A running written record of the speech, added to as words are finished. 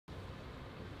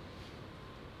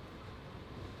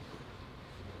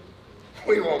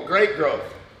We want great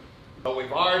growth. But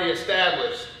we've already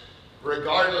established,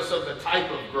 regardless of the type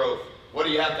of growth, what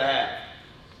do you have to have?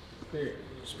 Spirit.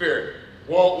 Spirit.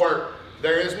 Won't work.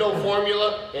 There is no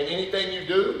formula in anything you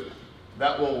do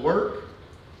that will work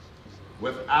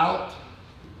without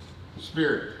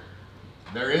spirit.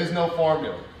 There is no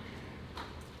formula.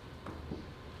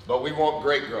 But we want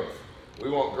great growth. We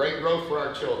want great growth for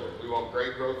our children. We want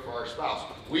great growth for our spouse.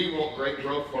 We want great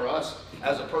growth for us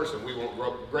as a person. We want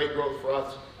great growth for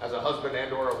us as a husband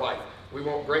and or a wife. We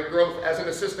want great growth as an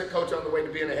assistant coach on the way to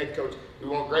being a head coach. We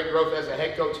want great growth as a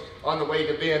head coach on the way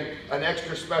to being an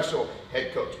extra special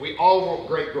head coach. We all want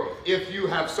great growth. If you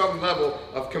have some level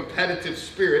of competitive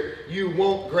spirit, you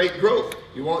want great growth.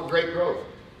 You want great growth.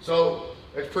 So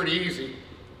it's pretty easy.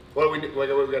 What do we got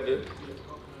to do?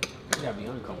 You gotta be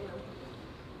uncomfortable.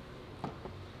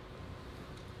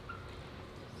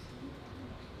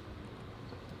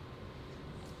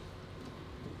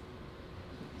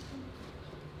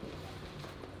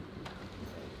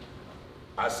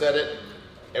 I said it.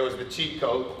 It was the cheat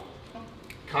code.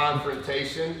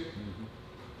 Confrontation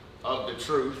of the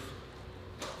truth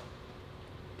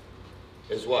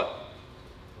is what?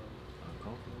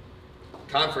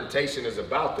 Confrontation is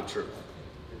about the truth.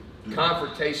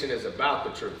 Confrontation is about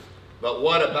the truth. But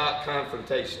what about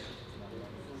confrontation?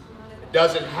 It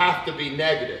doesn't have to be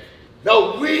negative.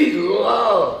 No, we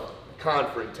love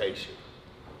confrontation.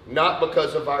 Not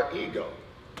because of our ego.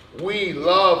 We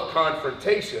love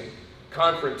confrontation.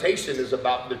 Confrontation is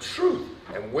about the truth.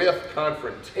 And with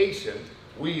confrontation,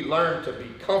 we learn to be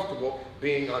comfortable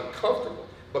being uncomfortable.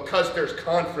 Because there's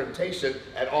confrontation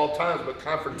at all times, but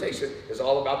confrontation is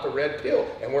all about the red pill.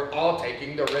 And we're all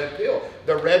taking the red pill.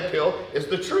 The red pill is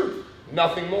the truth,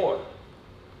 nothing more.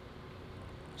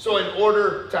 So in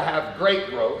order to have great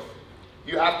growth,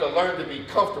 you have to learn to be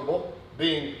comfortable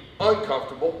being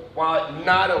uncomfortable while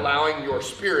not allowing your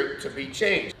spirit to be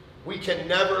changed. We can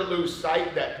never lose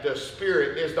sight that the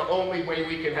spirit is the only way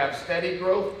we can have steady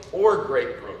growth or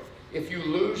great growth. If you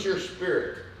lose your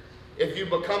spirit, if you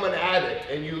become an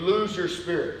addict and you lose your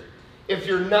spirit, if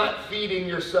you're not feeding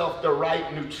yourself the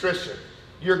right nutrition,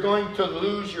 you're going to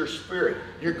lose your spirit.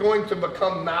 You're going to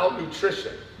become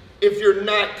malnutrition. If you're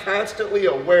not constantly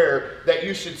aware that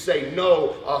you should say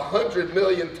no 100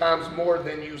 million times more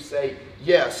than you say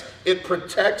yes, it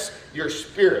protects your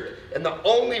spirit. And the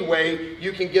only way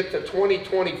you can get to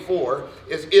 2024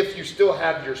 is if you still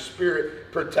have your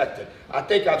spirit protected. I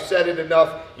think I've said it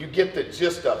enough. You get the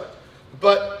gist of it.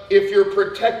 But if you're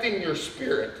protecting your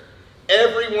spirit,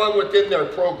 everyone within their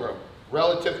program,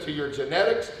 relative to your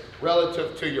genetics,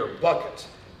 relative to your buckets,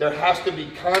 there has to be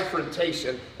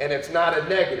confrontation, and it's not a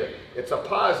negative, it's a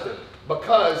positive,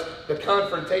 because the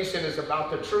confrontation is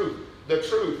about the truth,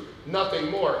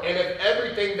 nothing more. And if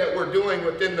everything that we're doing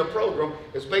within the program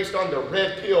is based on the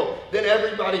red pill, then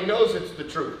everybody knows it's the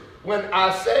truth. When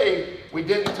I say we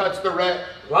didn't touch the red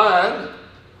line,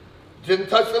 didn't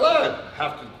touch the line,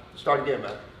 have to start again,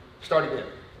 man. Start again.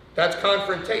 That's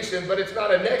confrontation, but it's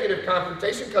not a negative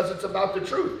confrontation because it's about the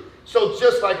truth. So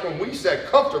just like when we said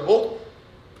comfortable,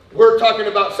 we're talking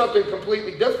about something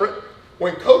completely different.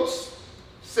 When Coach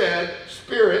said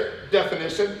spirit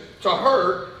definition, to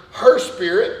her, her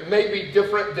spirit may be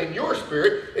different than your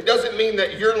spirit. It doesn't mean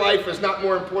that your life is not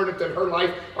more important than her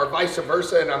life or vice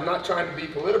versa, and I'm not trying to be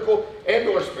political and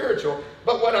or spiritual,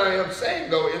 but what I am saying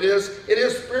though, it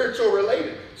is spiritual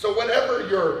related. So whatever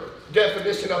your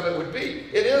definition of it would be,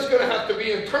 it is going to have to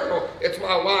be internal. It's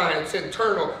my why, it's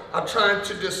internal. I'm trying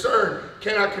to discern,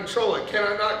 can I control it? Can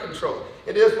I not control it?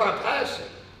 It is my passion.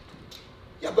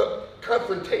 Yeah, but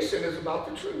confrontation is about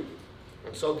the truth.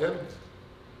 And so then,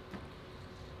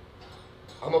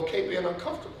 I'm okay being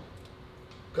uncomfortable.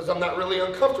 Because I'm not really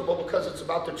uncomfortable because it's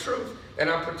about the truth and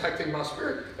I'm protecting my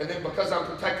spirit. And then because I'm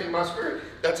protecting my spirit,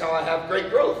 that's how I have great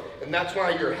growth. And that's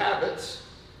why your habits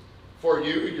for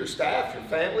you, your staff, your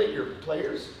family, your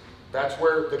players, that's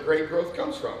where the great growth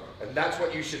comes from. And that's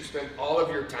what you should spend all of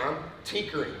your time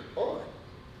tinkering on.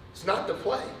 It's not the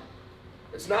play.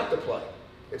 It's not the play.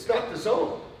 It's not the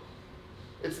zone.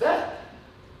 It's that.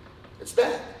 It's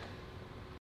that.